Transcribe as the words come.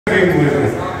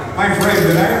My friend,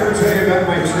 did I ever tell you about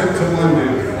my trip to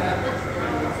London?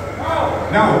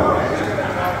 No.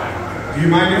 Do you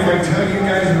mind if I tell you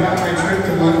guys about my trip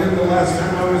to London the last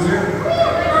time I was there?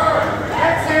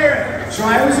 Let's hear it. So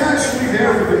I was actually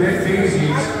there for the Nick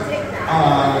Daisies,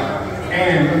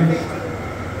 and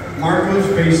Marco's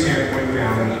bass amp went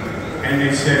down, and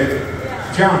they said,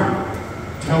 John,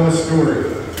 tell a story.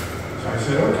 So I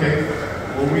said, okay.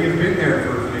 Well, we had been there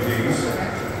for a few days,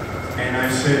 and I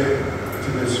said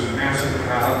to this massive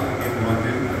crowd in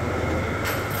London,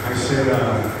 I said,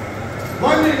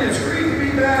 London, it's great to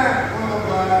be back, blah,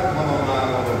 blah, blah, blah,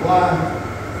 blah, blah, blah.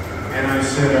 And I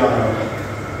said,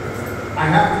 I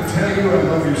have to tell you, I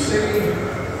love your city.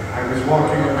 I was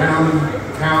walking around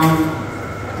town,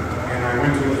 and I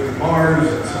went to a few bars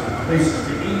and some places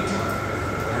to eat,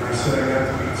 and I said I got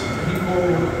to meet some people,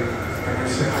 and I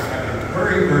said I had a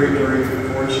very, very, very good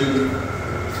fortune of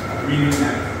meeting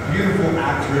that beautiful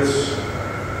actress,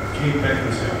 Kate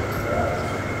Beckinsale.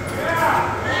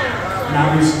 And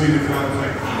obviously the crowd was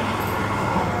like,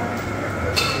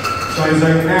 so I was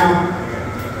like, now,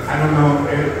 I don't know,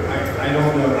 I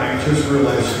don't know, I just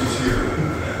realized she's here.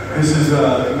 This is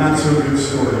a not so good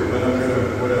story, but I'm gonna,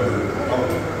 whatever. Oh,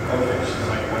 okay, she's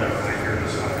like, whatever, I hear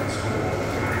this stuff in school.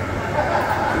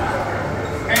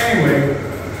 Anyway,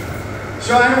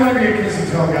 so I don't want to be a kiss and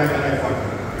tell guy, but I fuck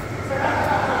with.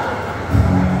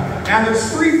 Now there's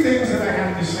three things that I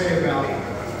have to say about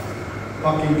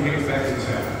fucking Kate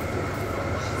Beckinsale.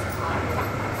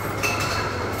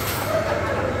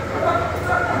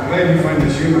 I'm glad you find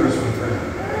this humorous, my friend.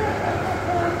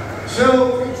 So,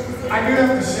 I do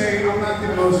have to say, I'm not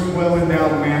the most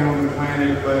well-endowed man on the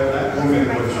planet, but that woman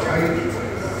was right.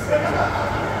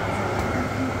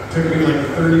 Took me like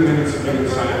 30 minutes to get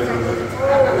inside of her.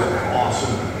 It was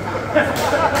awesome.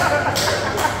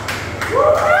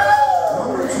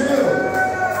 Number two.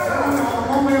 I'm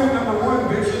only on number one,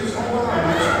 bitches. Hold on.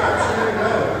 Let's go.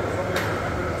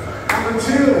 Number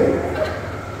two.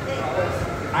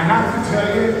 I have to tell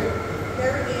you,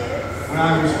 when I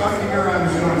was fucking her, I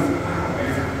was going, wow,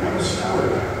 man, what a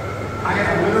story. I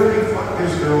have literally fucked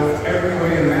this girl every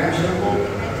way imaginable,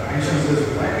 and she says,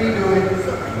 let me do it,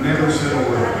 never said a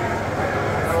word.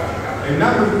 And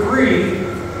number three,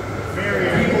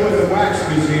 people at the Wax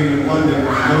Museum in London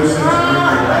with no sense of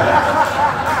humor.